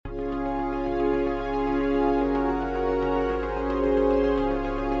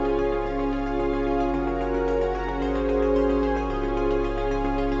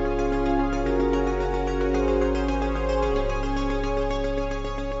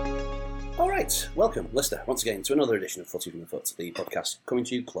Right, welcome, listener, once again to another edition of Footy from the Foot, the podcast coming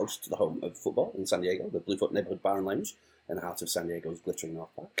to you close to the home of football in San Diego, the Bluefoot Neighborhood Bar and Lounge in the heart of San Diego's glittering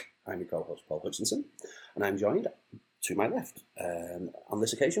North Park. I'm your co-host, Paul Hutchinson, and I'm joined to my left. On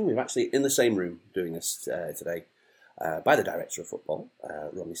this occasion, we're actually in the same room doing this today by the Director of Football,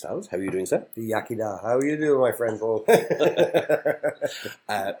 Rodney Stowers. How are you doing, sir? Yakida. How are you doing, my friend Paul?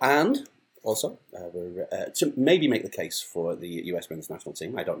 And also, we're to maybe make the case for the US men's national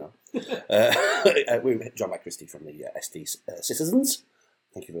team. I don't know. We're joined by Christy from the SD Citizens.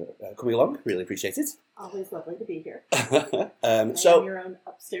 Thank you for coming along. Really appreciate it. Always lovely to be here. So I'm your own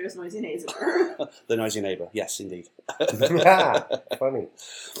upstairs noisy neighbor. the noisy neighbour, yes, indeed. Funny.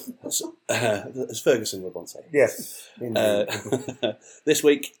 As Ferguson would once say. Yes. This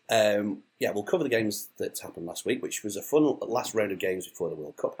week, we'll cover the games that happened last week, which was a fun last round of games before the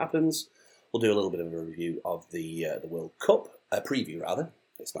World Cup happens. We'll do a little bit of a review of the World Cup, a preview rather.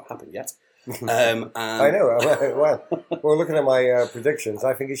 It's not happened yet. And I know. Well, looking at my predictions,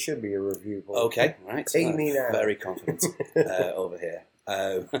 I think it should be a review. Paul. Okay, right. Pay me now. Very confident over here.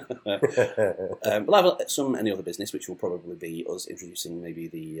 We'll have any other business, which will probably be us introducing maybe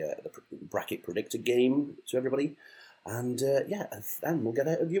the bracket predictor game to everybody, and then we'll get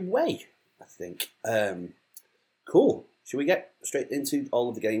out of your way, I think. Cool. Should we get straight into all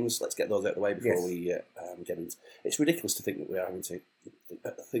of the games? Let's get those out of the way before we get into. It's ridiculous to think that we are having to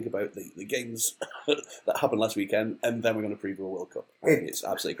think about the games that happened last weekend, and then we're going to preview a World Cup. I think it's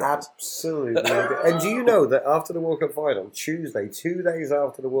absolutely crazy. Absolutely. And do you know that after the World Cup final, Tuesday, 2 days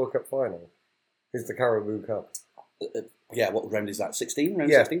after the World Cup final, is the Caribou Cup? What round is that? 16?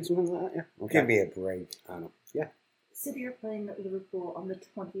 Round 16? Something like that? Yeah. Okay. Give me a break. I know. Yeah. City are playing Liverpool on the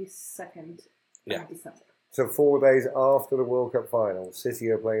 22nd of December. So 4 days after the World Cup final, City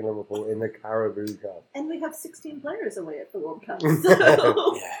are playing Liverpool in the Caribou Cup. And we have 16 players away at the World Cup. So.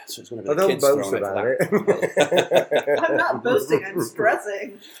 So it's going to be the kids boast throwing about it. I'm not boasting, I'm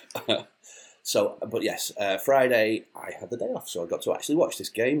stressing. So, but yes, Friday I had the day off, so I got to actually watch this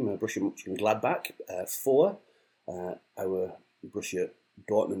game, Borussia Mönchengladbach 4, our Borussia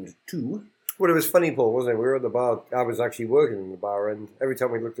Dortmund 2. Well, it was funny, Paul, wasn't it? We were at the bar. I was actually working in the bar, and every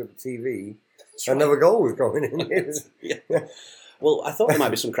time we looked at the TV, another goal was going in. Yeah. Well, I thought there might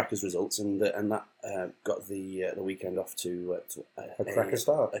be some crackers results, and that got the weekend off to a cracker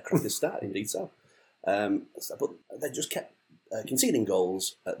start. A cracker start, indeed so. But they just kept conceding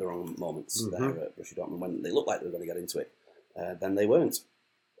goals at the wrong moments there at Borussia Dortmund when they looked like they were going to get into it. Then they weren't.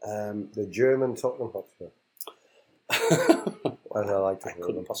 The German Tottenham Hotspur. As I like to I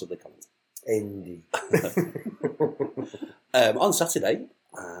couldn't possibly comment. Indeed. On Saturday,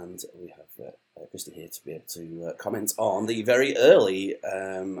 and we have Christy here to be able to comment on the very early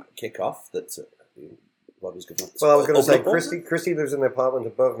kick-off that Rod was given. Well, I was going to say, Christy lives in the apartment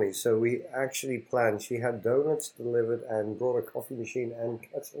above me, so we actually planned. She had donuts delivered and brought a coffee machine and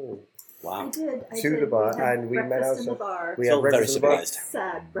kettle. Wow. I did. To the bar, and we met outside. In the bar. We had breakfast in the bar.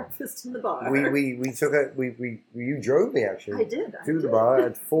 Sad breakfast in the bar. We took a you drove me actually. I did. The bar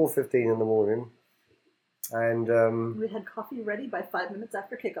at 4:15 in the morning, and we had coffee ready by 5 minutes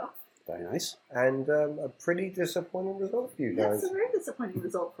after kickoff. Very nice. And a pretty disappointing result for you guys. That's a very disappointing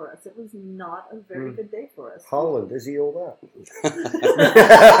result for us. It was not a very good day for us. Haaland, is he all that?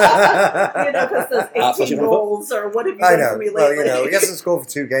 Because those 18 goals or what have you done for me lately? Well, he hasn't scored for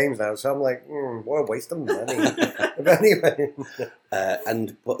 2 games now, so I'm like, what a waste of money. But anyway.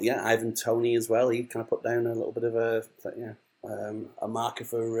 Ivan Toney as well. He kind of put down a little bit of a marker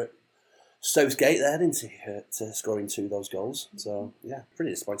for Southgate there, didn't he, scoring 2 of those goals. So, yeah,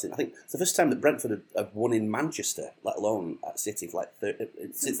 pretty disappointing. I think it's the first time that Brentford have won in Manchester, let alone at City, for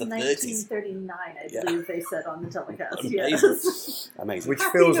since the 30s. 1939, I believe they said on the telecast. Amazing. Yes. Amazing. Which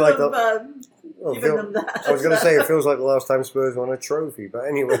feels like them that. I was going to say, it feels like the last time Spurs won a trophy, but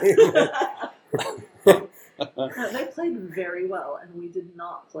anyway. They played very well, and we did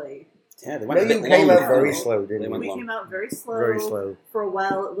not play. Yeah, they went came out very slow, didn't we? We came out very slow. Very slow. For a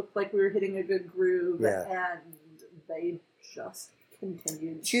while, it looked like we were hitting a good groove, yeah. And they just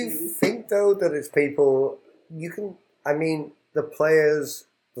continued. Do you think, though, that it's people... the players,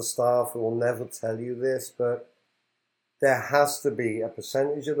 the staff will never tell you this, but there has to be a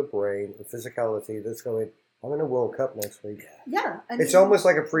percentage of the brain and physicality that's going, I'm in a World Cup next week. Yeah. It's almost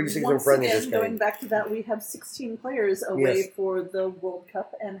like a pre-season friendly game. game. Going back to that, we have 16 players away for the World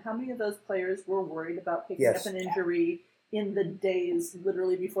Cup, and how many of those players were worried about picking up an injury in the days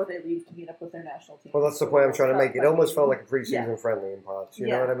literally before they leave to meet up with their national team? Well, that's the point I'm trying to make. It almost felt like a pre-season friendly in parts. You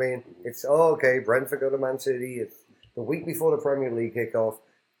know what I mean? It's, okay, Brentford go to Man City. It's the week before the Premier League kickoff.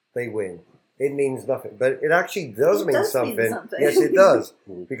 They win. it means nothing. But it actually does mean does something. mean something. Yes, it does.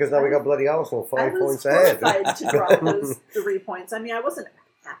 Because now we got bloody Arsenal 5 points ahead. I was horrified to drop those 3 points. I mean, I wasn't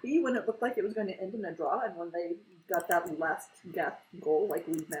happy when it looked like it was going to end in a draw, and when they got that last gap goal, like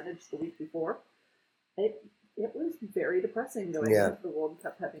we managed the week before, it was very depressing going into the World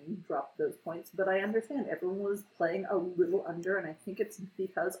Cup having dropped those points. But I understand everyone was playing a little under, and I think it's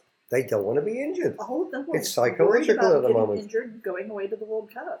because they don't want to be injured. All of them were it's psychological at the moment. Injured going away to the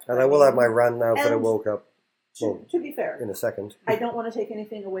World Cup. And I will have my rant now for the World Cup. To be fair, in a second, I don't want to take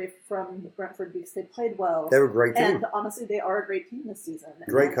anything away from Brentford because they played well. They're a great team, and honestly, they are a great team this season.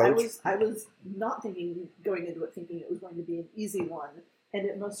 Great coach. I was not going into it thinking it was going to be an easy one, and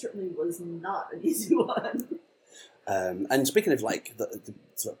it most certainly was not an easy one. And speaking of like the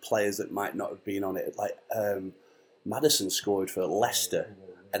sort of players that might not have been on it, like Maddison scored for Leicester.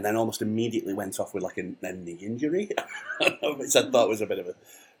 And then almost immediately went off with like a knee injury, which I thought was a bit of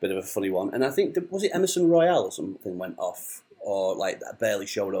a funny one. And I think was it Emerson Royale or something went off, or like that barely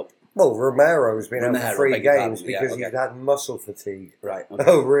showed up. Well, Romero's been out for 3 games because he's had muscle fatigue. Right. Okay.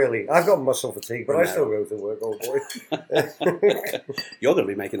 Oh, really? I've got muscle fatigue, but I still go to work, old boy. You're going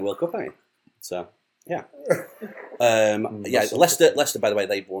to be making the World Cup, aren't you? So yeah. Leicester. By the way,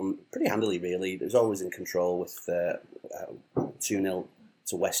 they've won pretty handily. Really, it was always in control with 2-0.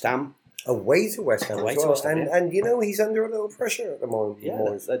 To West Ham. Away to West Ham as well. And you know, he's under a little pressure at the moment. Yeah,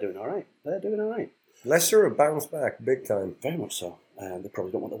 they're doing all right. Leicester have bounced back big time. Very much so. They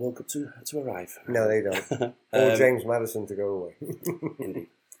probably don't want the World Cup to arrive. No, they don't. Or James Maddison to go away. Indeed.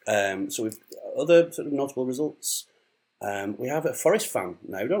 So we've other sort of notable results. We have a Forest fan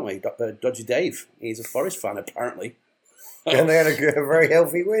now, don't we? Dodgy Dave. He's a Forest fan, apparently. And they had a very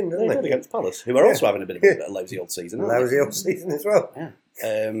healthy win, didn't they? Against Palace, who are also having a bit of a lousy old season. Lousy old season as well. Yeah.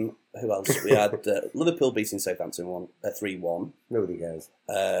 Who else? We had Liverpool beating Southampton 3-1. Nobody cares.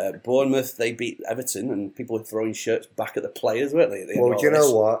 Bournemouth, they beat Everton, and people were throwing shirts back at the players, weren't they? Well, do you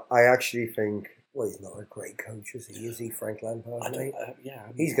know what? I actually think, he's not a great coach, is he? Is he, Frank Lampard?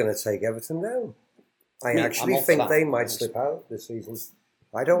 He's going to take Everton down. I actually think they might slip out this season.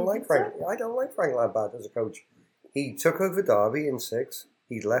 I don't like Frank Lampard as a coach. He took over Derby in 6.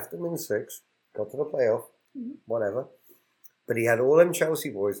 He left them in 6. Got to the playoff. Whatever. But he had all them Chelsea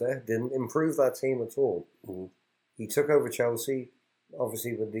boys there. Didn't improve that team at all. He took over Chelsea,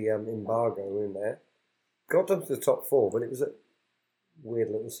 obviously with the embargo in there. Got them to the top 4, but it was a weird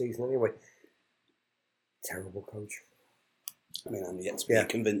little season anyway. Terrible coach. I mean, I'm yet to be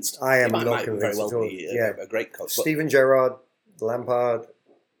convinced. I am not convinced very well at all. be a great coach. Steven Gerrard, Lampard,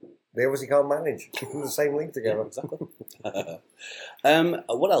 they obviously can't manage in the same league together. Yeah, exactly.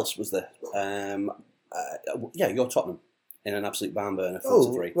 What else was there? You're Tottenham in an absolute barn burner,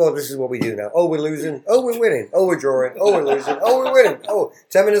 4-3. Well, this is what we do now. Oh, we're losing. Oh, we're winning. Oh, we're drawing. Oh, we're losing. Oh, we're winning. Oh,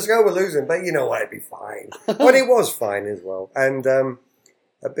 10 minutes ago, we're losing. But you know what? It'd be fine. But it was fine as well. And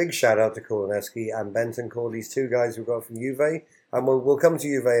a big shout out to Koloneski and Benton Core, these 2 guys who got from Juve. And we'll come to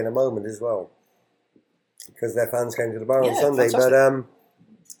Juve in a moment as well, because their fans came to the bar on Sunday. Fantastic. But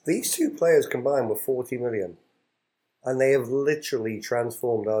these 2 players combined were 40 million. And they have literally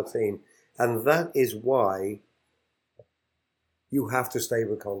transformed our team. And that is why you have to stay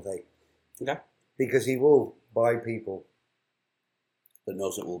with Conte. Okay. Because he will buy people. That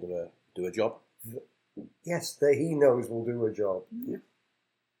knows that will do a job? Yes, that he knows will do a job. Yeah.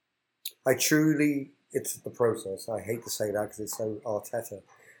 It's the process. I hate to say that because it's so Arteta.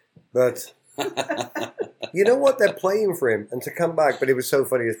 But you know what? They're playing for him. And to come back, but it was so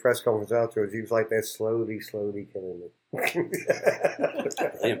funny, his press conference afterwards, he was like, they're slowly killing me.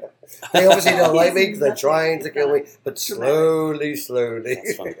 They obviously don't like me because they're trying to kill me, but slowly.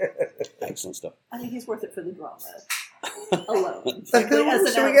 That's fun. Excellent stuff. I think he's worth it for the drama alone.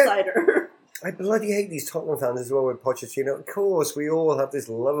 As an outsider. I bloody hate these Tottenham fans as well with Pochettino. Of course, we all have this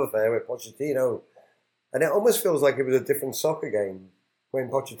love affair with Pochettino. And it almost feels like it was a different soccer game when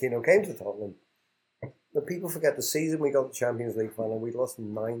Pochettino came to Tottenham. But people forget the season we got the Champions League final, we lost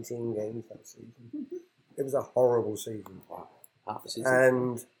 19 games that season. It was a horrible season. Wow. Half a season.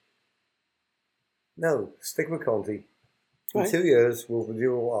 And no, stick with Conte. In 2 years, we'll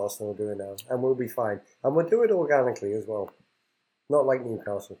do what Arsenal are doing now, and we'll be fine. And we'll do it organically as well. Not like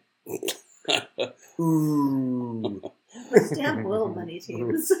Newcastle. Ooh. Damn little money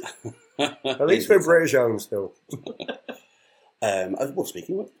teams. At least we're British owned still. Well,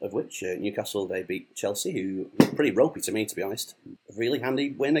 speaking of which, Newcastle, they beat Chelsea, who was pretty ropey to me, to be honest. A really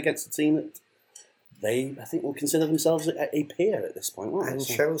handy win against a team that they, I think, will consider themselves a peer at this point, won't they? And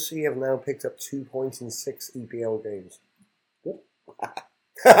Chelsea have now picked up 2 points in 6 EPL games. Good.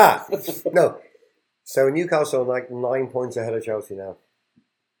 No. So Newcastle are like 9 points ahead of Chelsea now.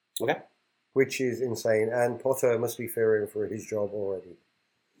 Okay. which is insane. And Potter must be fearing for his job already.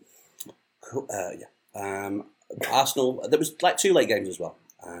 Arsenal. There was like 2 late games as well.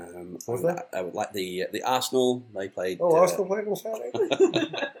 Was there? Like the Arsenal. They played. Oh, Arsenal played on Saturday?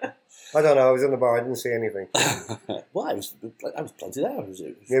 I don't know. I was in the bar. I didn't see anything. Well, I was plenty there.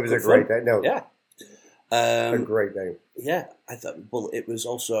 It was a great day. No, yeah. A great day. Yeah, I thought. Well, it was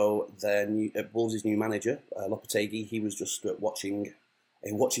also Wolves' new manager, Lopetegui. He was just watching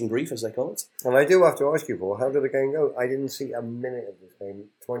a watching brief, as they call it. And I do have to ask you, Paul, how did the game go? I didn't see a minute of this game,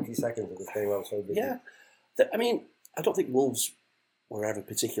 20 seconds of this game. I was so busy. Yeah, I mean, I don't think Wolves were ever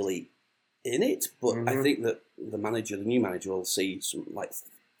particularly in it, but I think that the new manager, will see some like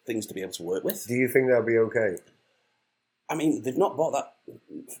things to be able to work with. Do you think that'll be okay? I mean, they've not brought that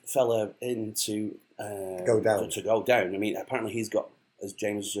fella in to go down. To go down. I mean, apparently he's got, as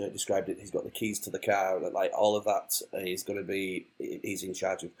James described it, he's got the keys to the car. Like all of that, he's in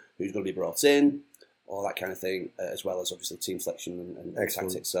charge of who's going to be brought in, all that kind of thing, as well as obviously team selection and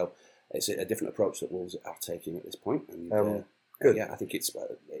tactics. So it's a different approach that Wolves are taking at this point. And good. Yeah, I think it's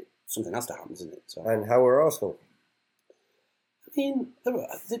something has to happen, isn't it? So. And how are Arsenal? I mean,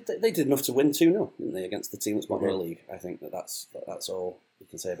 they did enough to win 2-0, didn't they, against the team that's bottom of the league? I think that's all you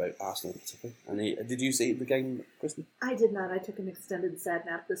can say about Arsenal in particular. And did you see the game, Kristen? I did not. I took an extended sad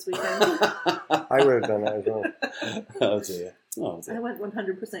nap this weekend. I would have done that as well. Oh dear. I went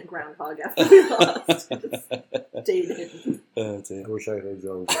 100% groundhog after we lost. Just stayed hidden. Oh dear. I wish I had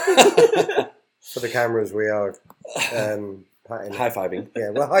joined. For the cameras, we are patting. High-fiving.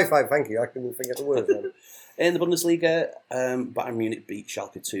 Yeah, well, high five, thank you. I couldn't think of the word then. In the Bundesliga, Bayern Munich beat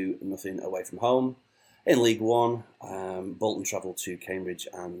Schalke 2-0 away from home. In League One, Bolton travelled to Cambridge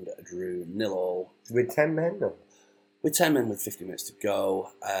and drew 0-0. With 10 men, though? With 10 men with 50 minutes to go.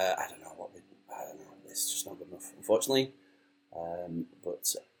 I don't know. It's just not good enough, unfortunately.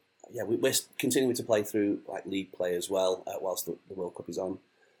 But we're continuing to play through like league play as well, whilst the World Cup is on.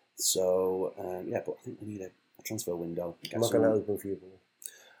 So, but I think we need a transfer window. I'm not going to open for you, Paul.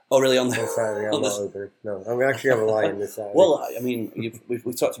 Oh, really? On Saturday, I'm not opening. No, I'm going to actually have a lie in this Saturday. Well, I mean, we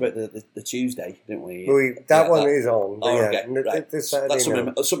talked about the Tuesday, didn't we? That one is on. Oh, okay. Right. This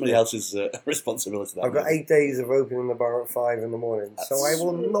Saturday, that's somebody else's responsibility. I've got 8 days of opening the bar at 5 in the morning, so I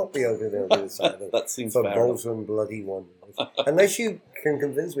will not be opening early this Saturday. That seems for fair Bolton bloody Wanderers. Unless you can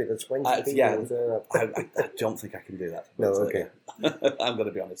convince me that 20 people will turn up. I don't think I can do that. No, okay. I'm going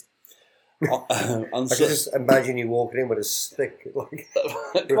to be honest. I can just imagine you walking in with a stick,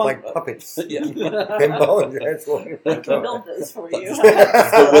 like puppets. Yeah. Pinball. That's what I can build this for you.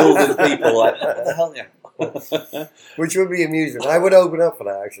 Bewildered people, like, what the hell, yeah. Which would be amusing. I would open up for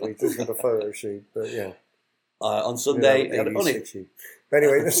that, actually, just for the photo shoot. But yeah. On Sunday,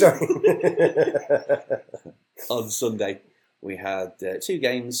 anyway, sorry. On Sunday, we had 2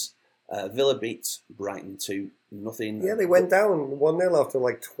 games. Villa beat Brighton 2-0. Yeah, they went down 1-0 after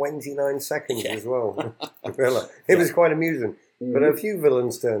like 29 seconds as well. Villa. It was quite amusing. But a few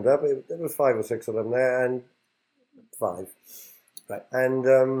villains turned up. There was 5 or 6 of them there, and 5. Right.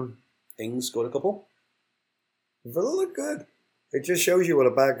 And Ings scored a couple. Villa looked good. It just shows you what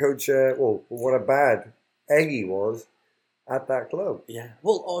a bad coach, what a bad egg he was at that club. Yeah.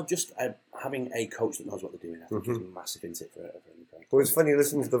 Well, or just having a coach that knows what they're doing, I think is massive into it for any coach. Well, it's funny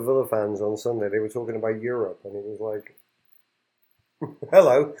listening to the Villa fans on Sunday. They were talking about Europe, and it was like,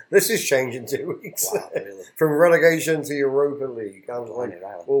 hello, this is changing 2 weeks. Wow, really? From relegation to Europa League. I was like,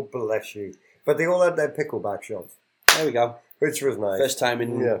 Wow. oh, bless you. But they all had their pickleback shots. There we go. Which was nice. First time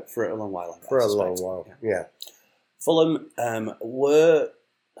in for a long while. For a long while, yeah. Fulham were...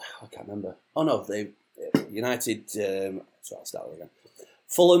 I can't remember. Oh, no, United... so I'll start again.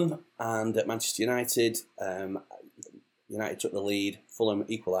 Fulham and Manchester United... United took the lead, Fulham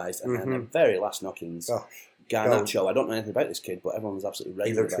equalised, and then the very last knock-ins, Garnacho. I don't know anything about this kid, but everyone was absolutely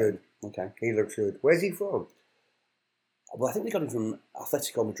raving about him. He looks good. Okay. He looks good. Where's he from? Well, I think they got him from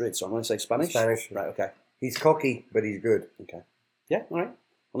Atletico Madrid, so I'm going to say Spanish. Spanish. Right, okay. He's cocky, but he's good. Okay. Yeah, all right.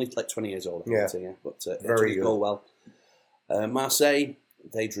 Only like 20 years old, I think, yeah. But very good. Goal well. Marseille,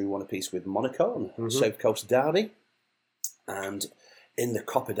 they drew 1 apiece with Monaco on South Coast derby. And in the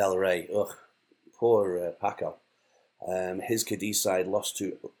Copa del Rey, poor Paco. His Cadiz side lost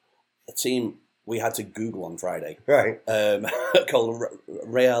to a team we had to Google on Friday. Right. Called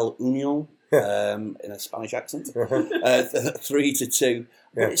Real Union in a Spanish accent. 3-2.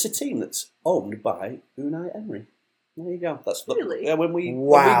 But it's a team that's owned by Unai Emery. There you go. That's really? Yeah, when we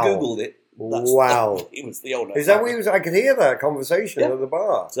Googled it, he was the owner. Is that what he was? I could hear that conversation at the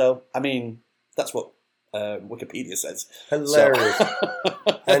bar. So, I mean, that's what Wikipedia says. Hilarious. So.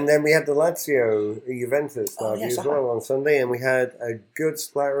 And then we had the Lazio Juventus Oh, derby yes, as well on Sunday, and we had a good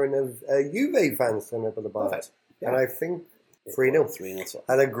splattering of Juve fans turn up at the bar. Perfect. And Yeah. I think 3-0. 3-0.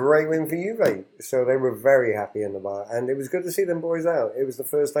 And a great win for Juve. So they were very happy in the bar. And it was good to see them boys out. It was the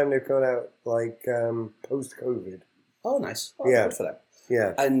first time they've gone out post-COVID. Oh, nice. Oh, Yeah. Good for them.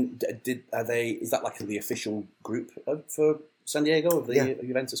 Yeah. And is that like the official group for San Diego of the Yeah.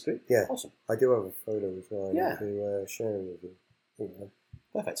 Juventus group? Yeah. Awesome. I do have a photo as well. I Yeah. need to share it with you. Yeah.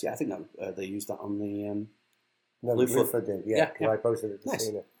 Perfect. Yeah, I think that they used that on the. No, Bluefoot. Bluefoot did. Yeah, Yeah, yeah. I posted it to Nice.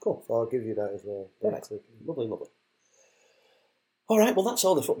 Cena. Cool. So I'll give you that as well. very Perfect. quickly. Lovely, lovely. All right, well, that's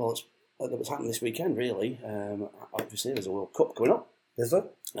all the football that was happening this weekend, really. Obviously, there's a World Cup coming up. Is there?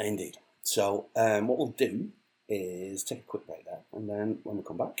 Indeed. So, what we'll do is take a quick break there, and then when we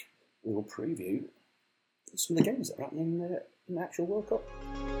come back, we will preview some of the games that are happening in the actual World Cup.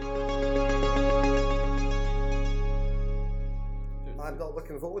 I'm not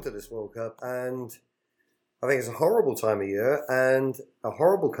looking forward to this World Cup, and I think it's a horrible time of year and a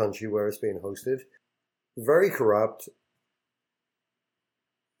horrible country where it's being hosted. Very corrupt.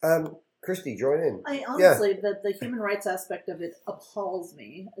 Christy, join in. I honestly, the human rights aspect of it appalls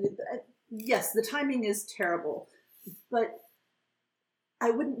me. Yes, the timing is terrible, but I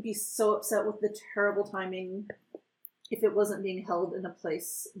wouldn't be so upset with the terrible timing if it wasn't being held in a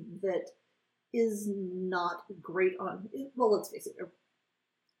place that is not great on, well, let's face it,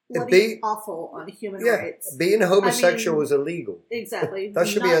 bloody awful on human rights. Being homosexual is illegal. Exactly. That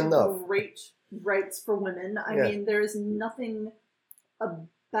should be Not enough. Great rights for women. I mean, there is nothing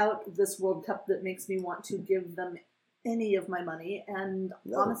about this World Cup that makes me want to give them any of my money. And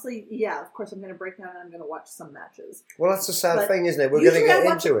honestly, yeah, of course I'm going to break down and I'm going to watch some matches. Well, that's the sad But thing, isn't it? We're going to get I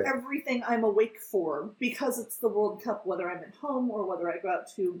watch into it. everything I'm awake for because it's the World Cup, whether I'm at home or whether I go out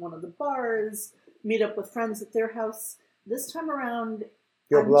to one of the bars, meet up with friends at their house. This time around,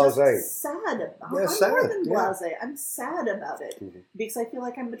 You're I'm blasé. just sad about Yeah, I'm sad, more than yeah. blasé. I'm sad about it Mhm. because I feel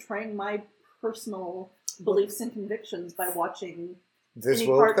like I'm betraying my personal beliefs and convictions by watching This any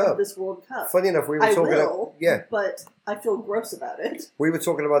World part of Cup. this World Cup. Funny enough, we were I talking will, yeah, but I feel gross about it. we were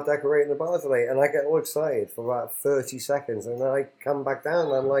talking about decorating the bar today, and I get all excited for about 30 seconds, and then I come back down,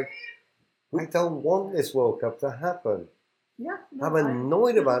 and I'm like, I don't want this World Cup to happen. Yeah, no, I'm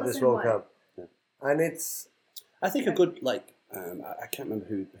annoyed feel about the this same World way. Cup. Yeah. And it's... I think a good, I can't remember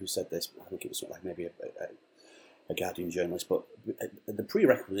who said this, I think it was like maybe a Guardian journalist, but the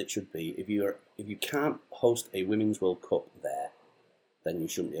prerequisite should be if you can't host a Women's World Cup there, then you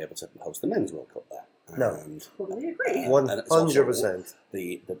shouldn't be able to host the Men's World Cup there. No. And, Totally agree. and it's also 100%.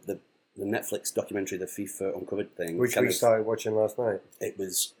 The Netflix documentary, the FIFA Uncovered thing, Which we started watching last night. it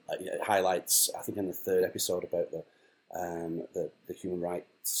was it highlights, I think, in the third episode about the human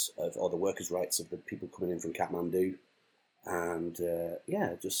rights or the workers' rights of the people coming in from Kathmandu, and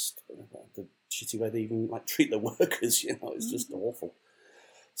just the shitty way they even treat the workers. It's just awful.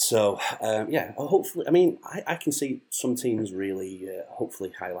 So hopefully, I mean, I can see some teams really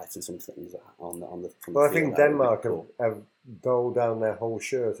hopefully highlighting some things on the. From Well, the I think field. That would be Denmark cool. have doled down their whole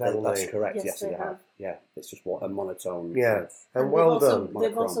shirt, haven't That's they? correct. Yes, Yes, they they have. have. Yeah, it's just a monotone. Yeah. And they've well also, done. They've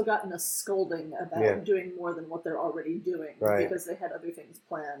Monochrome. also gotten a scolding about Yeah. doing more than what they're already doing Right. because they had other things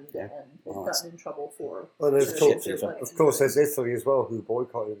planned Yeah. and they've Well, gotten in trouble for. Well, there's the cool- shit they're playing. Of course, there's Italy as well, who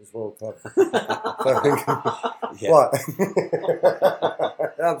boycotted this World Cup. Yeah. What?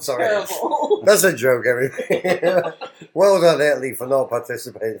 I'm sorry. Terrible. That's a joke, everybody. Well done, Italy, for not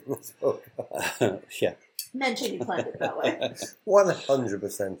participating in this World Cup. Yeah. Mention you planned it that way.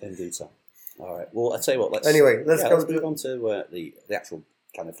 100%. Indeed so. All right. Well, I'll tell you what. Let's Let's move on to the actual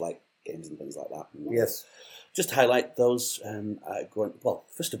kind of games and things like that. And Yes. just to highlight those. Well,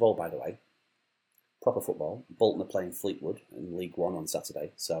 first of all, by the way, proper football. Bolton are playing Fleetwood in League One on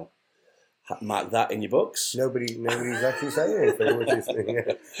Saturday, so mark that in your books. Nobody's actually saying anything, which is...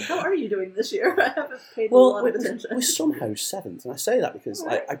 Yeah. How are you doing this year? I haven't paid a Well, lot of attention. we're somehow seventh, and I say that because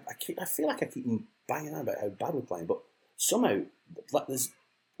Right. I feel like I keep banging on about how bad we're playing, but somehow there's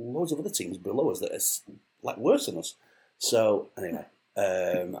loads of other teams below us that are worse than us. So anyway,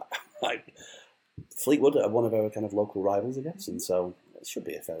 Fleetwood are one of our kind of local rivals, I guess, and so it should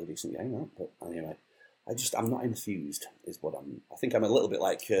be a fairly decent game, right? But anyway, I'm not enthused, is what I think I'm a little bit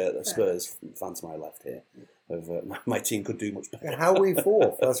like the Spurs fan to my left here. Of my team could do much better. How are we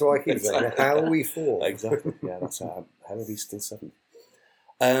fourth? That's what I keep saying. How are we fourth? Exactly. Yeah, that's how are we still seventh?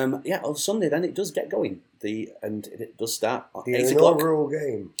 On Sunday then it does get going. And it does start at The 8 o'clock. inaugural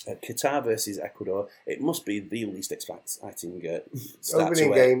game. Qatar versus Ecuador. It must be the least exciting start Opening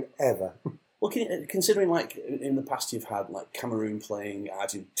to game ever. Well, considering like in the past you've had like Cameroon playing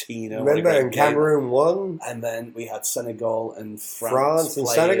Argentina, Remember, and Cameroon won. And then we had Senegal and France and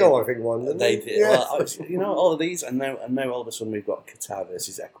playing. Senegal, I think, won. Didn't they did. Yeah. Well, all of these, and now all of a sudden we've got Qatar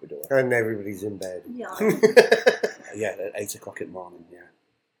versus Ecuador. And everybody's in bed. Yeah. Yeah, at 8:00 in the morning. Yeah,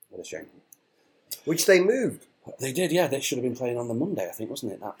 what a shame. Which they moved. They did. Yeah, they should have been playing on the Monday, I think,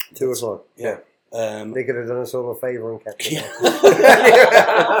 wasn't it? That 2 o'clock. Yeah. They could have done us all a favour and kept it. Yeah.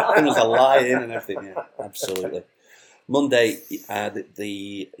 There was a lie in and everything. Yeah, absolutely. Monday,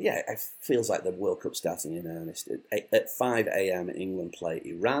 it feels like the World Cup starting in earnest. At 5 a.m. England play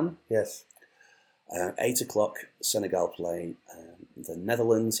Iran. Yes. 8:00 Senegal play the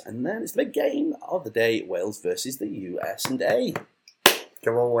Netherlands, and then it's the big game of the day: Wales versus the USA.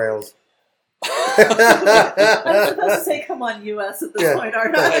 Come on, Wales. I'm supposed to say, "Come on, US" at this point,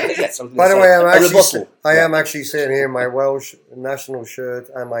 aren't I? Yes, By the way, I am actually sitting here in my Welsh national shirt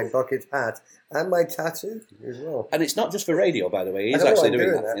and my bucket hat and my tattoo as well. And it's not just for radio, by the way. He's I know actually I'm doing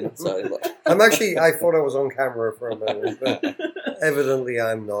doing that. that. You know, so, look. I thought I was on camera for a moment, but evidently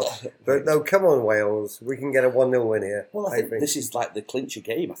I'm not. But no, come on, Wales. We can get a 1-0 win here. Well, I think this is like the clincher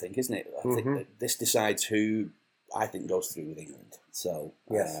game, I think, isn't it? I think that this decides who I think goes through with England. So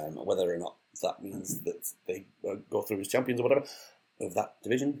Yes. whether or not that means that they go through as champions or whatever of that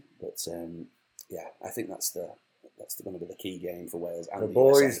division. But I think that's going to be the key game for Wales. And The the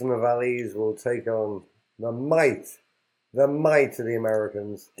boys USA. from the Valleys will take on the might of the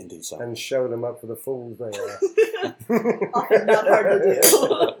Americans Indeed, so. and show them up for the fools they are. Often not hard to do.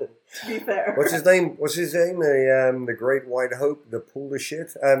 To be fair. What's his name? The Great White Hope, the pool of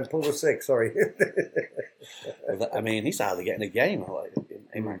shit, pool of six. Sorry, I mean, he's hardly getting a game.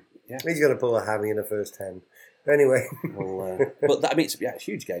 Yeah. he's going to pull a hammy in the first 10. Anyway, Well, but that, I mean, it's a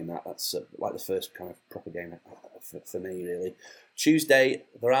huge game. That's like the first kind of proper game for me, really. Tuesday,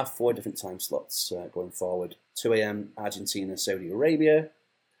 there are 4 different time slots going forward. 2 a.m. Argentina, Saudi Arabia.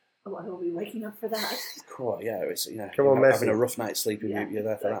 Oh, I will be waking up for that. Cool, yeah, it's Come on, having Messi. a rough night's sleep. Yeah, You're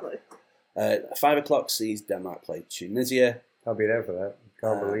there for exactly. that. 5 o'clock sees Denmark play Tunisia. I'll be there for that.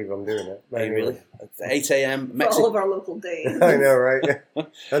 Can't believe I'm doing it. Hey, really? At 8 a.m. For all Mexico. of our local days. I know, right?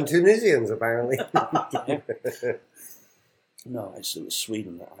 And Tunisians, apparently. No, it was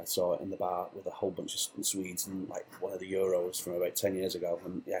Sweden that I saw in the bar with a whole bunch of Swedes and like one of the Euros from about 10 years ago.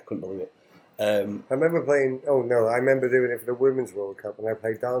 And yeah, I couldn't believe it. I remember playing. Oh no, I remember doing it for the Women's World Cup, and I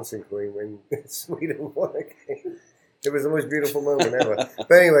played Dancing Queen when Sweden won a game. It was the most beautiful moment ever.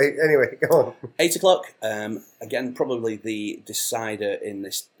 But anyway, go on. 8 o'clock, again, probably the decider in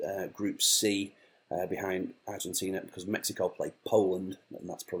this Group C behind Argentina, because Mexico play Poland, and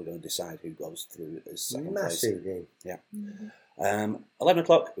that's probably going to decide who goes through as second place. Massive game. Yeah. 11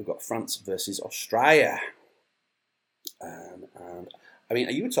 o'clock, we've got France versus Australia. And I mean,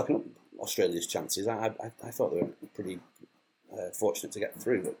 you were talking about Australia's chances. I thought they were pretty fortunate to get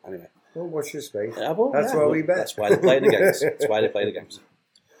through, but anyway. Well, watch your space. That's why we bet. That's why they play the games. That's why they play the games.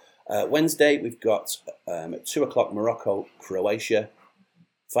 Wednesday, we've got at 2 o'clock, Morocco, Croatia.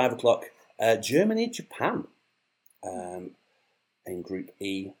 5 o'clock, Germany, Japan in Group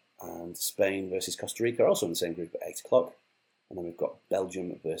E, and Spain versus Costa Rica, also in the same group at 8 o'clock. And then we've got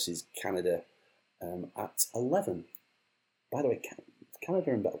Belgium versus Canada at 11. By the way,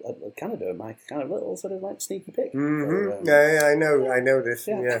 Canada are my kind of little sort of like sneaky pick. Mm-hmm. Yeah, I know this.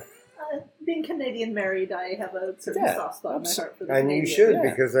 Yeah. Being Canadian married, I have a certain soft spot in my heart for the And you Canadians. should,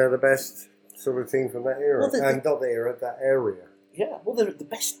 because they're the best sort of team from that era. Well, And not the era, that area. Yeah, well, they're the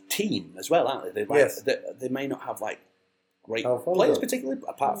best team as well, aren't they? Yes. They may not have like great Alphonso. players, particularly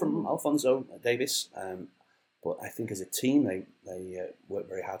apart from Alphonso Davis, but I think as a team they work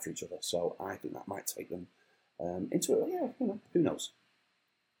very hard for each other. So I think that might take them into it. Yeah, who knows?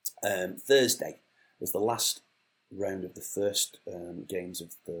 Thursday is the last round of the first games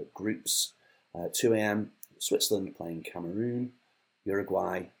of the groups. 2 a.m. Switzerland playing Cameroon,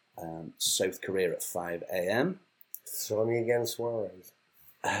 Uruguay, South Korea at 5 a.m. Sonny against Suarez.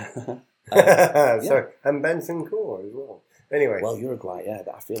 Yeah. And Benson Core as well. Anyway. Well, Uruguay, yeah,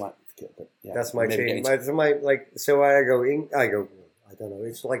 I feel like That's my maybe team. I go. I don't know.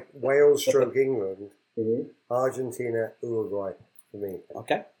 It's like Wales, stroke England, Argentina, Uruguay for me.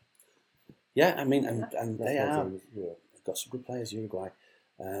 Okay. Yeah, I mean, and That's they my are. team, yeah. They've got some good players, Uruguay.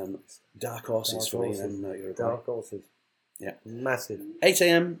 Dark horses for me, and Uruguay. Dark horses. Yeah. Massive. 8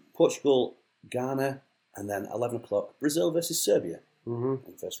 a.m. Portugal, Ghana, and then 11 o'clock Brazil versus Serbia in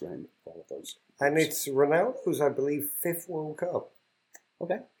the first round. All of those. And it's Ronaldo's, I believe, 5th World Cup.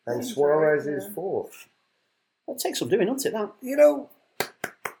 Okay. And That's Suarez right, is yeah. 4th. That takes some doing, doesn't it? That. You know,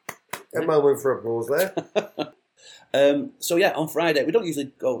 a moment for applause there. So yeah, on Friday we don't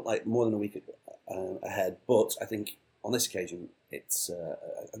usually go like more than a week ahead, but I think on this occasion it's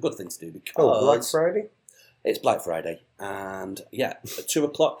a good thing to do because Black Friday? it's Black Friday, and yeah, at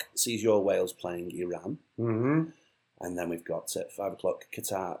 2:00 sees your Wales playing Iran, Mm-hmm. and then we've got at 5:00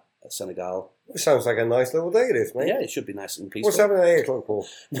 Qatar, Senegal. Sounds like a nice little day, this, mate. Yeah, it should be nice and peaceful. What's happening at 8 o'clock, Paul?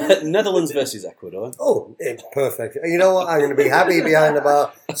 Netherlands versus Ecuador. Oh, it's perfect. You know what? I'm going to be happy behind the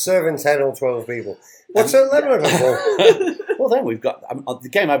bar serving 10 or 12 people. What's at 11 o'clock, Paul? Well, then we've got the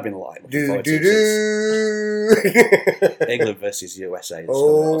game I've been looking Do, forward do, to since do. England versus USA. It's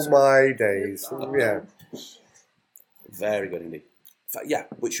Oh, awesome. my days. Yeah. Very good indeed. Yeah,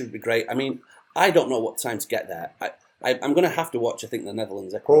 which should be great. I mean, I don't know what time to get there. I'm going to have to watch, I think, the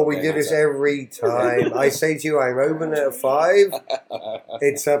Netherlands. Paul, we do this every time. I say to you, I'm open at 5.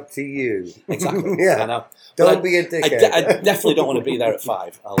 It's up to you. Exactly. Yeah. I know. Don't But be a I dickhead. definitely don't want to be there at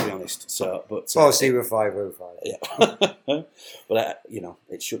 5. I'll be honest. So, but I'll see you at 5:05. Yeah. But you know,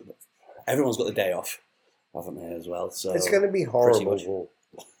 it should. Everyone's got the day off, haven't they, as well? So It's going to be pretty horrible, much. Paul.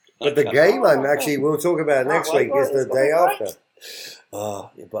 But the game we'll talk about next week, is the day after.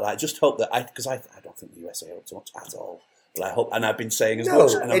 Yeah, but I just hope that because I don't think the USA are up to much at all. But I hope, and I've been saying as No,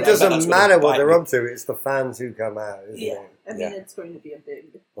 much. And I it bet that's doesn't gonna matter what bite they're me. up to. It's the fans who come out, isn't Yeah, it? I mean, Yeah. it's going to be a big.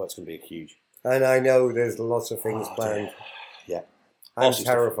 Oh, it's going to be huge. And I know there's lots of things Oh, planned. Yeah. I'm Awesome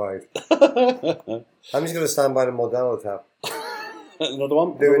stuff. terrified. I'm just going to stand by the Modelo tap. Another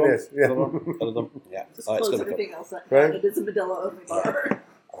one? Doing Another this, one? yeah. Another one? Another one? Yeah. Just Oh, it's close going to be everything else down. Right. It is a Modelo only bar.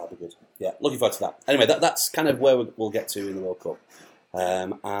 That'll be good. Yeah, looking forward to that. Anyway, that's kind of where we'll get to in the World Cup.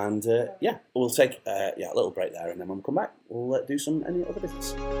 And yeah, we'll take a little break there, and then when we come back, we'll do any other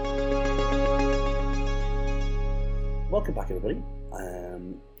business. Welcome back, everybody.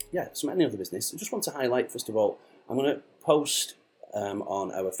 Any other business. I just want to highlight, first of all, I'm going to post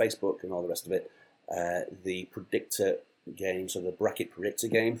on our Facebook and all the rest of it the predictor game, so the bracket predictor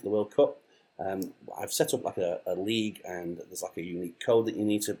game for the World Cup. I've set up like a league, and there's like a unique code that you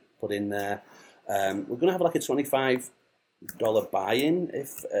need to put in there. We're going to have like a $25 buy-in,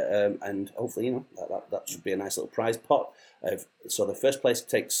 and hopefully that should be a nice little prize pot. So the first place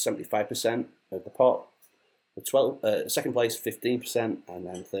takes 75% of the pot. The second place 15%, and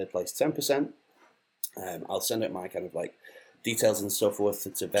then third place 10%. I'll send out my kind of like details and so forth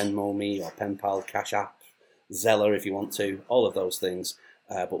to Venmo me or PenPal, Cash App, Zeller if you want to, all of those things.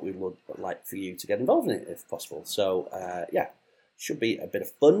 But we would like for you to get involved in it if possible. So should be a bit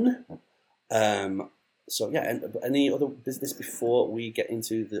of fun. And any other business before we get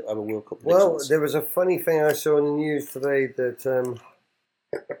into our World Cup predictions? Well, there was a funny thing I saw in the news today that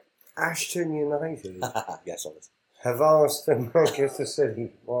Ashton United yes, all this. have asked Manchester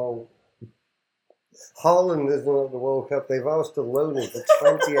City, well, Haaland isn't at the World Cup, they've asked to loan him for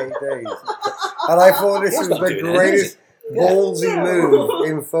 28 days. And I thought this He's was not the doing anything, greatest Yeah. ballsy move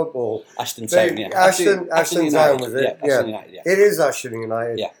in football. Ashton They- Town, yeah. Ashton United. Town, was it? Yeah, Ashton United, yeah. It is Ashton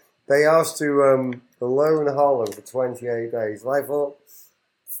United. Yeah. They asked to loan Haaland for 28 days. And I thought,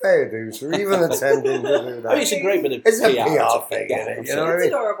 fair dues for even attempting to do I mean, that. it's a great bit of It's a PR. PR thing, Yeah, isn't it? You know what I It's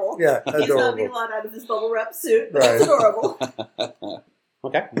mean? adorable. Yeah, He's not being adorable. allowed out of his bubble wrap suit, but Right. it's adorable.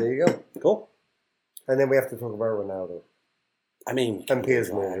 Okay, There you go. cool. And then we have to talk about Ronaldo. I mean, And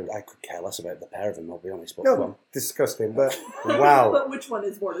Piers Morgan. I could care less about the pair of them, I'll be honest. But go No, on. disgusting, but wow. But which one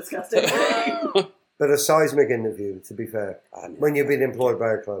is more disgusting? But a seismic interview, to be fair, I mean, when you've been employed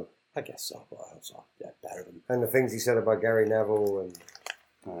by a club. I guess so, but I also, yeah, pair of them. And the things he said about Gary Neville and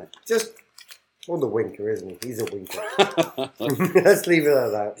All right. just, well, the winker, isn't he? He's a winker. Let's leave it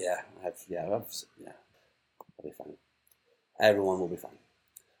at that. Yeah, I'll be fine. Everyone will be fine.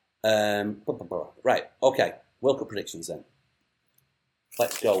 Right, okay. World Cup predictions then.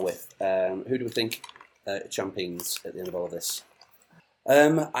 Let's go with who do we think champions at the end of all of this?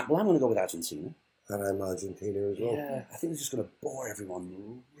 I'm going to go with Argentina. And I'm Argentina as well. Yeah, I think it's just going to bore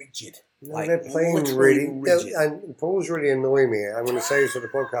everyone rigid. No, Like, they're playing literally really, rigid. and Paul's really annoying me. I'm going to say this on the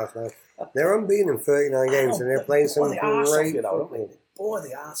podcast now. They're unbeaten in 39 games, and they're playing some Bore the arse off great you, though, don't they? football. Bore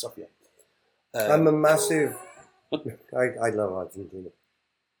the arse off you. I'm a massive. I love Argentina.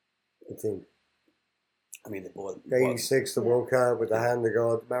 The team. I mean, they bore. 86, the World Cup with the hand of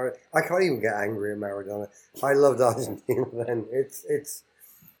God. I can't even get angry at Maradona. I loved Argentina then. It's.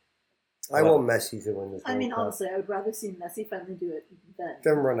 I want Messi to win this. I mean, World Cup honestly, I would rather see Messi finally do it than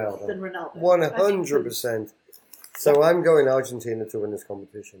than Ronaldo. 100%. So I'm going Argentina to win this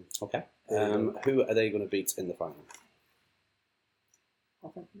competition. Okay. Who are they going to beat in the final? I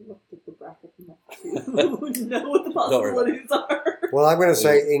haven't looked at the bracket enough to know what the possibilities are. Well, I'm going to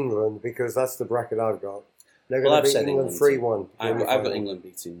say England because that's the bracket I've got. They're Well, going I've to beat said England England, 3-1. I've got England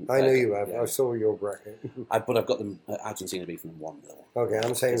beating. I know you have. Yeah. I saw your bracket. But I've got them Argentina beating them 1-0. Okay,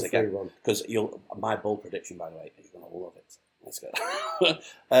 I'm saying Because again, 3-1. Because my bold prediction, by the way, you're going to love it. Let's go.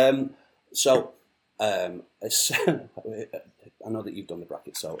 I know that you've done the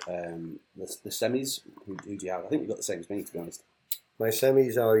bracket. So the semis, who do you have? I think you've got the same as me, to be honest. My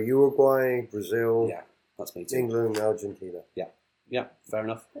semis are Uruguay, Brazil, Yeah, that's me too. England, and Argentina. Yeah, fair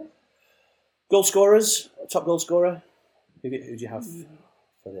enough. Goal scorers, top goal scorer. Who do you have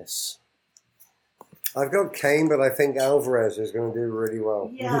for this? I've got Kane, but I think Alvarez is going to do really well.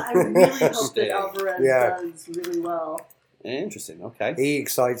 Yeah, I really hope that Alvarez Yeah. does really well. Interesting. Okay. He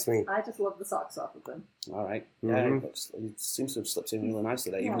excites me. I just love the socks off of him. All right. Mhm. Yeah, he seems to have slipped in really nice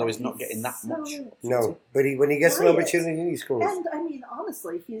today, even Yeah, though he's not he's getting that so- much. No, but when he gets an Quiet. opportunity, he scores. And I mean,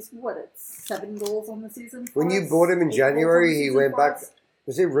 honestly, he's it's 7 goals on the season. For When you us, bought him in 8 goals January, on the he season went for back. us.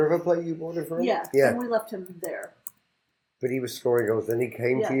 Was it River Plate you bought it for him? Yeah, Yeah. and we left him there. But he was scoring goals. Then he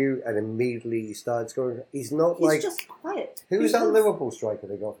came to Yeah. you, and immediately he started scoring. He's not He's like just quiet. who's He that was- Liverpool striker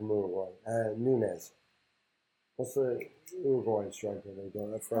they got from Uruguay? Nunez. What's the Uruguayan striker they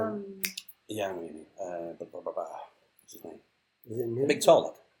got from? Yeah, I mean, what's his name? Is it The Nunez? big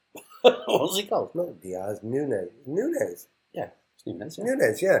tall lad. What's he called? Not Diaz. Nunez. Nunez. It's Nunez, yeah.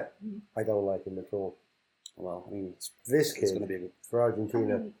 Nunez. Yeah. Mhm. I don't like him at all. Well, I mean, This it's kid going to be a good. for I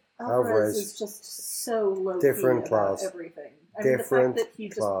Argentina. mean, Alvarez. Alvarez is just so low Different key class. about everything. I mean, Different the fact that he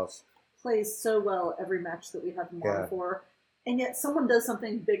just class. plays so well every match that we have him Yeah. on for, and yet someone does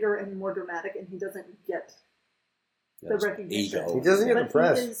something bigger and more dramatic, and he doesn't get the There's recognition. ego. He doesn't get but the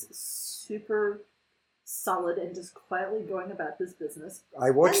press. he is super solid and just quietly going about his business. I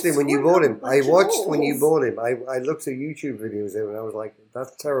watched And him when you scoring bought a him. I bunch of watched when you goals. bought him. I looked at YouTube videos of him and I was like,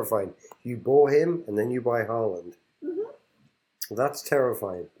 that's terrifying. You bought him and then you buy Haaland. Mhm. That's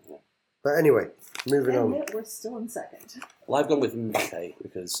terrifying. But anyway, moving And on. yet we're still in second. Well, I've gone with Mbappe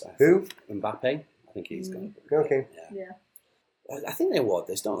because Who? Mbappe. I think he's going to. Okay. Yeah. I think they award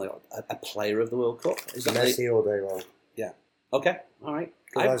this, don't they? A player of the World Cup. Is that Messi all day long. okay? All right.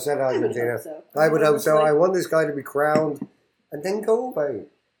 Because I said I would Argentina. hope so. I would hope so. Honestly. I want this guy to be crowned and then go away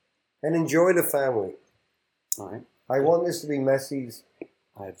and enjoy the family. All right. I want this to be Messi's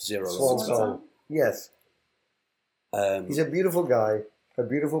I have zero. swan results. song. Yes. He's a beautiful guy, a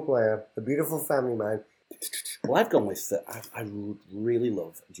beautiful player, a beautiful family man. Well, I've gone with I would really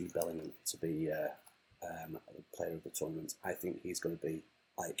love Jude Bellingham to be player of the tournament. I think he's going to be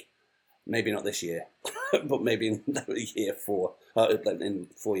like maybe not this year, but maybe in year 4, in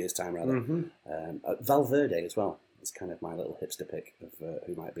 4 years' time rather. Mm-hmm. Valverde as well. It's kind of my little hipster pick of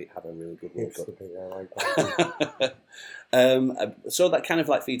who might have a really good World Cup. Hipster pick, I like that. So that kind of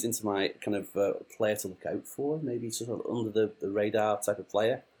like feeds into my kind of player to look out for, maybe sort of under the radar type of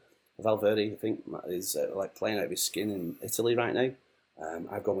player. Valverde, I think, is like playing out of his skin in Italy right now.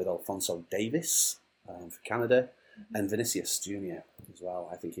 I've gone with Alphonso Davies for Canada and Vinicius Junior as well.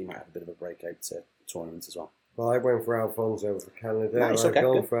 I think he might have a bit of a breakout tournament as well. Well, I went for Alfonso for Canada. Nice, I've okay,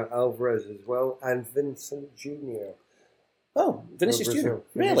 gone good. for Alvarez as well, and Vincent Jr. Oh, Vinicius for Junior, Brazil.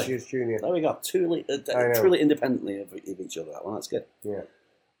 really? Vinicius Jr. There we go. I know. Truly independently of each other. That one, that's good. Yeah.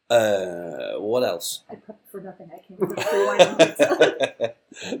 What else? I prepped for nothing. I came with a free wine and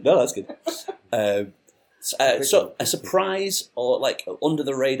pizza. No, that's good. So a surprise or like under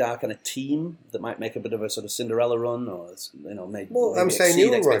the radar kind of team that might make a bit of a sort of Cinderella run, or maybe I'm saying exceed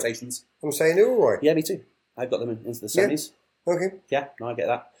Uruguay. expectations. I'm saying Uruguay. Yeah, me too. I've got them into the Yeah. semis. Okay. Yeah, no, I get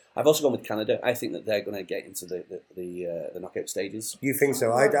that. I've also gone with Canada. I think that they're going to get into the knockout stages. You think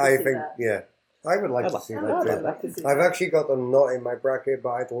so? I'd love to I see think, that. yeah. I would like I'd to like- see I'd that like too. that. to see I've that. actually got them not in my bracket, but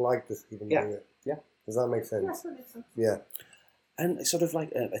I'd like to see them Yeah. doing it. Yeah. Does that make sense? Yes, that makes sense. Yeah. And it's sort of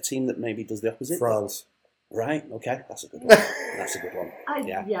like a team that maybe does the opposite. France. Right, okay, that's a good one. That's a good one.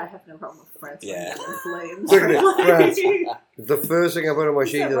 Yeah, Yeah. I have no problem with France. Yeah. In flames. Look at it, France. The first thing I put on my Is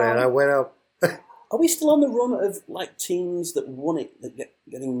sheet that today, and I wrong? went up. Are we still on the run of like teams that won it that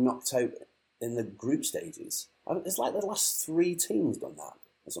getting knocked out in the group stages? It's like the last 3 teams done that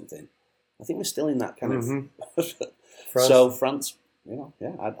or something. I think we're still in that kind Mhm. of. France. So France, yeah,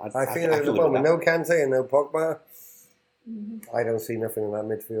 I feel can at the live moment, with no Kante and no Pogba. Mhm. I don't see nothing in that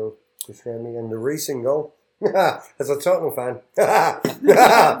midfield to scare me. And the racing goal, as a Tottenham fan, that.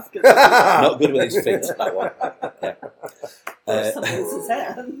 Not good with his feet. That one. Yeah. Or some of his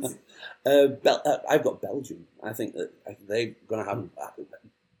hands. I've got Belgium. I think that they're going to have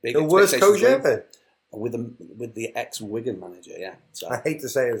big the worst expectations coach going ever. with the ex-Wigan manager. Yeah. So I hate to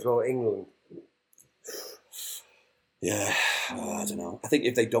say it as well, England. yeah, I don't know. I think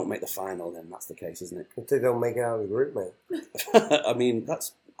if they don't make the final, then that's the case, isn't it? If they don't make it out of the group, mate. I mean,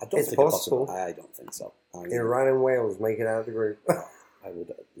 that's I don't It's think it's possible. possible. I don't think so. Iran and Wales make it out of the group. I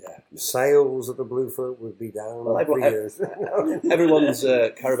would, yeah. Sales at the Bluefoot would be down Well, for years. Everyone's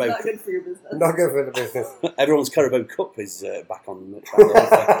It's Carabao. not good for your business. Not good for the business. Everyone's Carabao Cup is back on.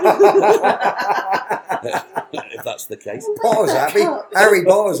 If that's the case. Potter's happy. Harry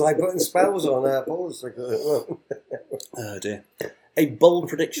Potter's like putting spells on Potter's. Oh dear. A bold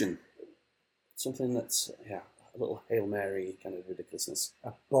prediction. Something that's a little Hail Mary kind of ridiculousness.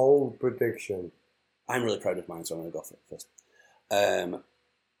 A bold prediction. I'm really proud of mine, so I'm going to go for it first.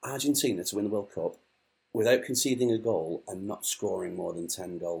 Argentina to win the World Cup without conceding a goal and not scoring more than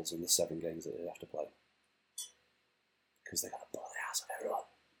 10 goals in the 7 games that they have to play. Because they're going to blow the ass of everyone.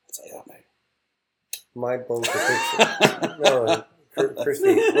 I'll tell you that, mate. My bold prediction. No,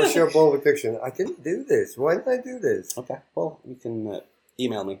 Christy, what's your bold prediction? I didn't do this. Why didn't I do this? Okay, well, you can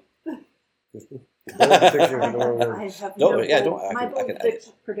email me. Bold prediction. I have Don't- no yeah, bold- don't- I my can- I bold can edit.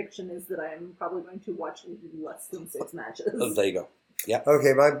 prediction is that I'm probably going to watch less than 6 matches. Oh, there you go. Yeah.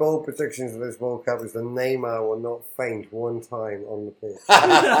 Okay, my bold predictions for this World Cup is that Neymar will not faint one time on the pitch.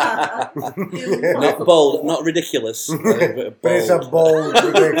 Not bold, not ridiculous. But But it's a bold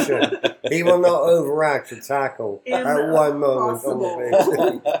prediction. He will not overact a tackle at one moment on the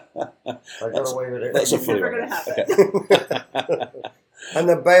pitch. I got away with it. That's a It's funny never one. going to happen. Okay. And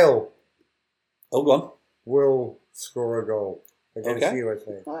the Bale Oh, go on. will score a goal against Okay.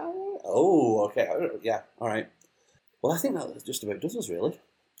 USA. Oh, okay. Yeah, all right. Well, I think that just about does us, really.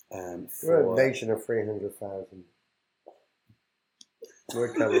 We're a nation of 300,000.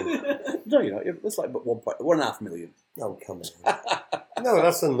 We're coming. No, you know, it's like 1.5 million. Oh, come on. No,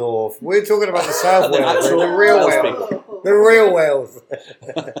 that's the North. We're talking about the South The Wales, actual the real Wales Wales. people. The real Wales.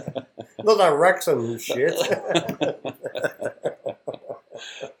 Not that Wrexham shit.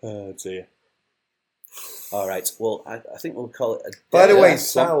 Oh, dear. All right. Well, I think we'll call it a day. By the way, Yeah,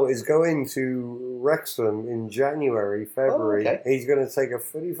 Sal is going to Wrexham in January, February. Oh, okay. He's going to take a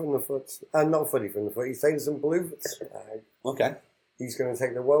footy from the foot. Not footy from the foot. He's taking some Bluefoot flag. Okay. He's going to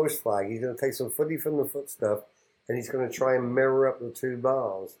take the Welsh flag. He's going to take some footy from the foot stuff. And he's going to try and mirror up the 2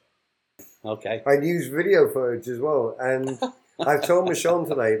 bars. Okay. I'd use video footage as well. And I've told Michonne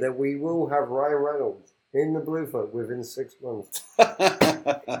today that we will have Ryan Reynolds in the Bluefoot within 6 months.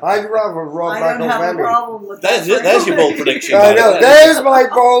 I'd rather Rob I don't have a McElhenney. problem with that. There's your bold prediction. I know, Mike. there's my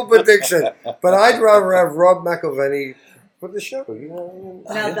bold prediction. But I'd rather have Rob McElhenney for the show. You know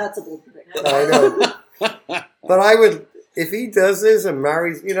what I mean? Now that's a bold prediction. I know. But I would, if he does this and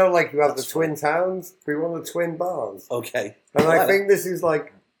marries, you know, like you have That's the twin towns, we want the twin bars. Okay. And I Right. think this is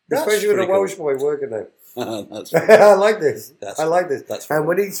like, That's especially with a pretty cool. Welsh boy working there. That's I like this. That's I like this. That's And fun.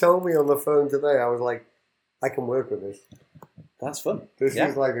 when he told me on the phone today, I was like, I can work with this. That's fun. This Yeah.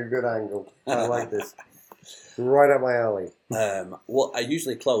 is like a good angle. I like this. Right up my alley. Well, I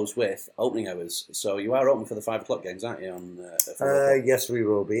usually close with opening hours, so you are open for the 5 o'clock games, aren't you? On for the World Cup? Yes, we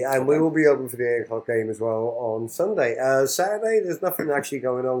will be. And we will be open for the 8 o'clock game as well on Sunday. Saturday, there's nothing actually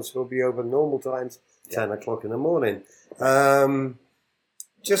going on, so we'll be open normal times, 10 o'clock in the morning.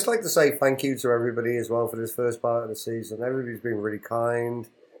 Just like to say thank you to everybody as well for this first part of the season. Everybody's been really kind.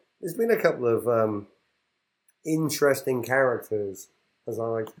 There's been a couple of interesting characters, as I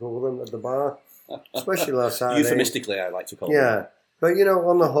like to call them, at the bar, especially last Saturday. Euphemistically, I like to call them. Yeah. But, you know,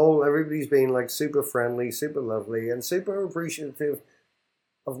 on the whole, everybody's been, like, super friendly, super lovely, and super appreciative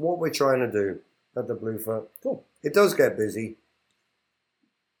of what we're trying to do at the Bluefoot. Cool. It does get busy.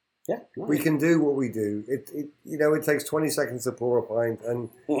 Yeah. We can do what we do. It you know, it takes 20 seconds to pour a pint, and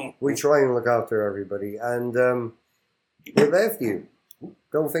we try and look after everybody. And we're there for you.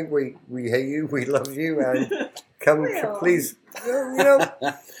 Don't think we hate you. We love you. And come, Well. please, you know.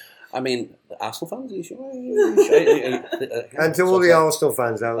 I mean, Arsenal fans, are you sure? And to all the Arsenal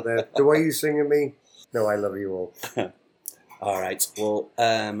fans out there, the way you sing at me, no, I love you all. All right. Well,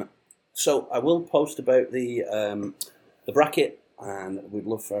 so I will post about the bracket, and we'd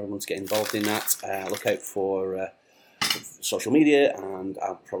love for everyone to get involved in that. Look out for social media, and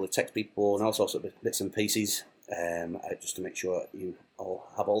I'll probably text people and all sorts of bits and pieces, just to make sure you all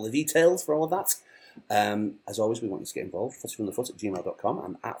have all the details for all of that. As always, we want you to get involved. footyfromthefoot@gmail.com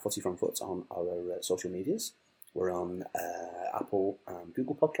and at footyfromfoot on our social medias. We're on Apple and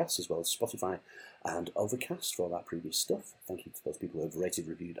Google Podcasts, as well as Spotify and Overcast for all our previous stuff. Thank you to those people who have rated,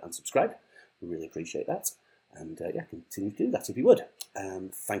 reviewed and subscribed. We really appreciate that. And continue to do that if you would.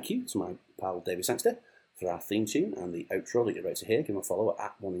 Thank you to my pal David Sangster for our theme tune and the outro that you're about to hear. Give him a follow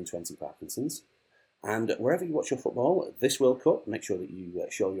at 1 in 20 Parkinson's. And wherever you watch your football this World Cup, make sure that you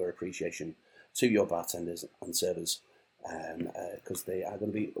show your appreciation to your bartenders and servers, because they are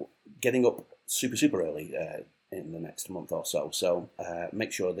going to be getting up super, super early in the next month or so. So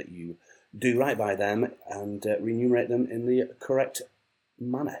make sure that you do right by them and remunerate them in the correct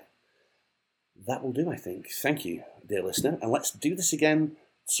manner. That will do, I think. Thank you, dear listener. And let's do this again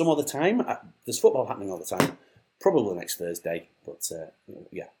some other time. There's football happening all the time. Probably next Thursday. But,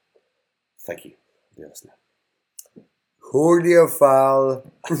 yeah. Thank you, dear listener. Julio Foul.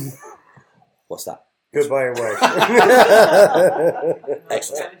 What's that? Goodbye and wait.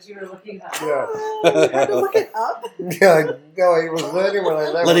 Excellent. You were looking up. Yeah. You had to look it up. Yeah, no, I was learning when I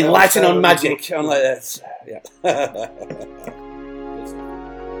left. Letting lighting on magic. I'm like this. Yeah.